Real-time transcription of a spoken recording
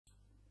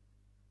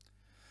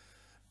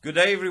Good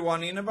day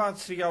everyone. In about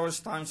 3 hours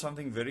time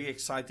something very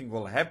exciting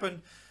will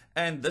happen,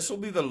 and this will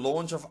be the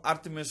launch of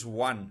Artemis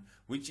 1,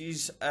 which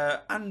is an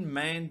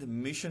unmanned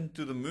mission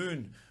to the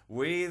moon,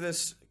 where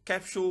this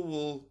capsule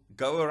will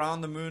go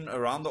around the moon,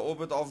 around the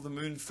orbit of the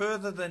moon,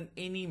 further than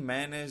any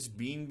man has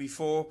been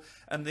before,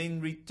 and then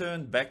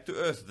return back to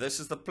Earth. This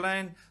is the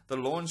plan. The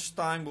launch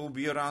time will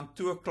be around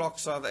 2 o'clock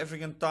South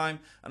African time,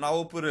 and I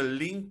will put a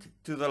link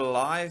to the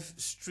live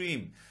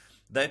stream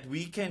that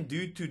we can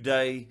do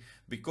today.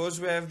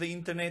 Because we have the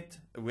internet,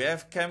 we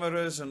have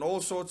cameras and all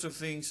sorts of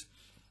things.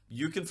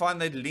 You can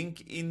find that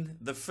link in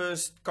the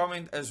first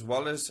comment as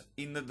well as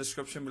in the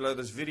description below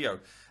this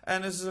video.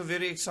 And this is a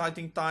very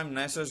exciting time.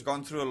 NASA has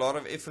gone through a lot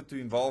of effort to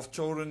involve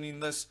children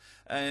in this,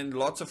 and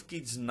lots of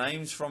kids'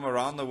 names from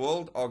around the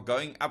world are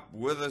going up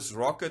with this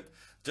rocket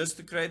just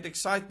to create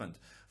excitement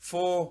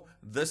for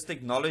this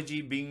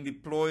technology being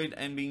deployed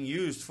and being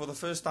used for the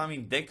first time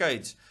in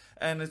decades.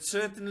 And it's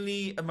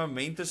certainly a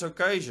momentous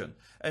occasion,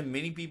 and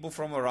many people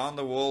from around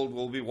the world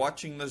will be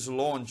watching this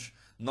launch,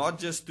 not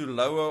just to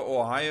lower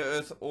or higher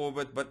Earth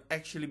orbit, but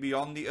actually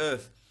beyond the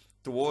Earth,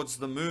 towards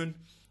the moon,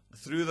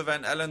 through the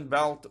Van Allen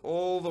belt,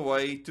 all the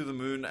way to the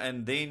moon.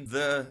 And then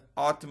the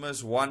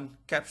Artemis 1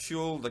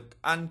 capsule, the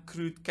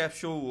uncrewed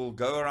capsule, will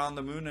go around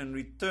the moon and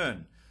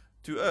return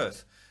to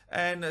Earth.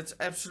 And it's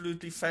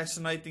absolutely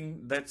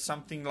fascinating that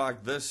something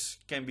like this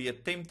can be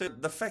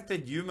attempted. The fact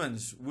that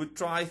humans would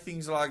try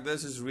things like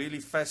this is really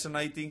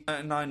fascinating.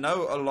 And I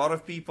know a lot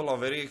of people are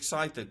very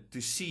excited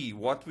to see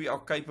what we are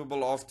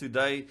capable of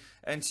today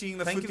and seeing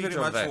the footage of that. Thank you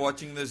very much for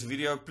watching this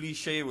video. Please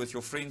share with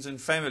your friends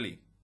and family.